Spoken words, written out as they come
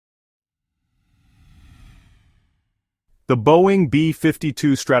The Boeing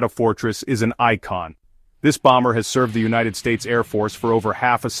B-52 Stratofortress is an icon. This bomber has served the United States Air Force for over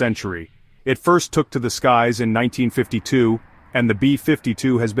half a century. It first took to the skies in 1952, and the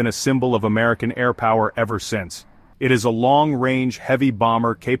B-52 has been a symbol of American air power ever since. It is a long-range, heavy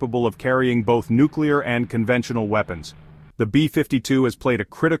bomber capable of carrying both nuclear and conventional weapons. The B-52 has played a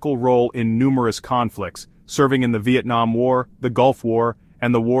critical role in numerous conflicts, serving in the Vietnam War, the Gulf War,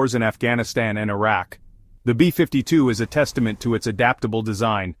 and the wars in Afghanistan and Iraq. The B-52 is a testament to its adaptable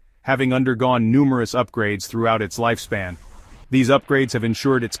design, having undergone numerous upgrades throughout its lifespan. These upgrades have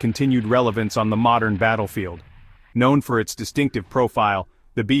ensured its continued relevance on the modern battlefield. Known for its distinctive profile,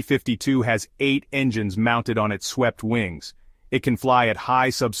 the B-52 has 8 engines mounted on its swept wings. It can fly at high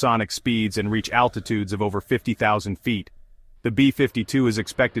subsonic speeds and reach altitudes of over 50,000 feet. The B-52 is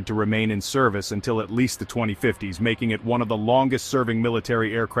expected to remain in service until at least the 2050s, making it one of the longest-serving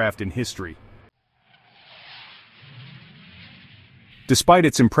military aircraft in history. Despite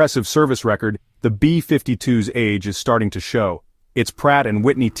its impressive service record, the B-52's age is starting to show. Its Pratt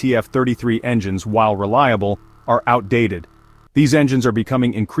Whitney TF33 engines, while reliable, are outdated. These engines are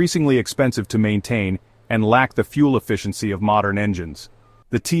becoming increasingly expensive to maintain and lack the fuel efficiency of modern engines.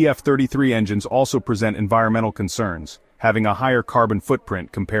 The TF33 engines also present environmental concerns, having a higher carbon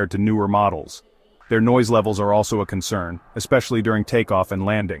footprint compared to newer models. Their noise levels are also a concern, especially during takeoff and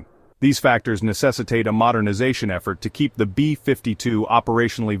landing. These factors necessitate a modernization effort to keep the B-52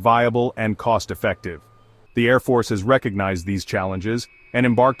 operationally viable and cost-effective. The Air Force has recognized these challenges and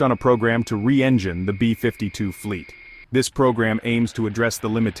embarked on a program to re-engine the B-52 fleet. This program aims to address the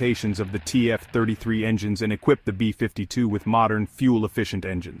limitations of the TF33 engines and equip the B-52 with modern, fuel-efficient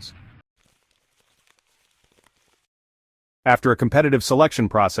engines. After a competitive selection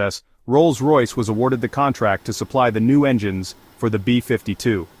process, Rolls-Royce was awarded the contract to supply the new engines for the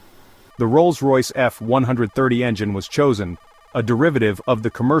B-52. The Rolls-Royce F130 engine was chosen, a derivative of the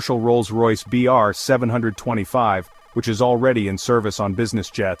commercial Rolls-Royce BR725, which is already in service on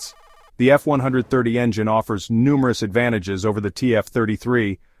business jets. The F130 engine offers numerous advantages over the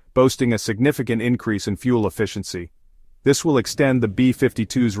TF33, boasting a significant increase in fuel efficiency. This will extend the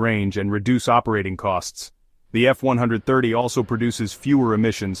B-52's range and reduce operating costs. The F130 also produces fewer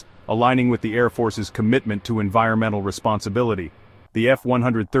emissions, aligning with the Air Force's commitment to environmental responsibility. The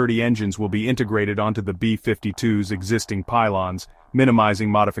F130 engines will be integrated onto the B-52's existing pylons,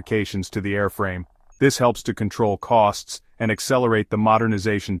 minimizing modifications to the airframe. This helps to control costs and accelerate the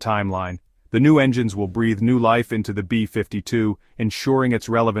modernization timeline. The new engines will breathe new life into the B-52, ensuring its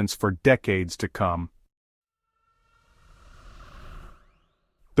relevance for decades to come.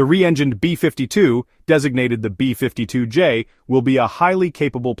 The re-engined B-52, designated the B-52J, will be a highly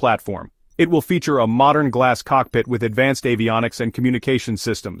capable platform. It will feature a modern glass cockpit with advanced avionics and communication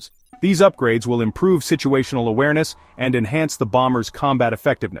systems. These upgrades will improve situational awareness and enhance the bomber's combat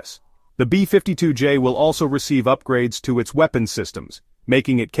effectiveness. The B-52J will also receive upgrades to its weapons systems,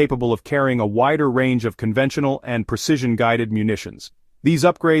 making it capable of carrying a wider range of conventional and precision-guided munitions. These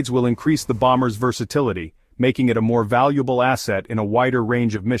upgrades will increase the bomber's versatility, making it a more valuable asset in a wider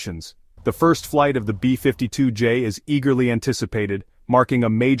range of missions. The first flight of the B-52J is eagerly anticipated, marking a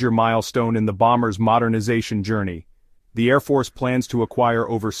major milestone in the bomber's modernization journey. The Air Force plans to acquire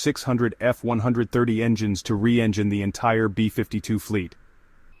over 600 F-130 engines to re-engine the entire B-52 fleet.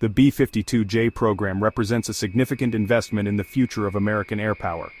 The B-52J program represents a significant investment in the future of American air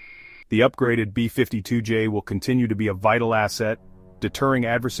power. The upgraded B-52J will continue to be a vital asset, deterring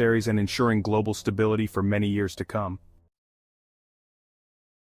adversaries and ensuring global stability for many years to come.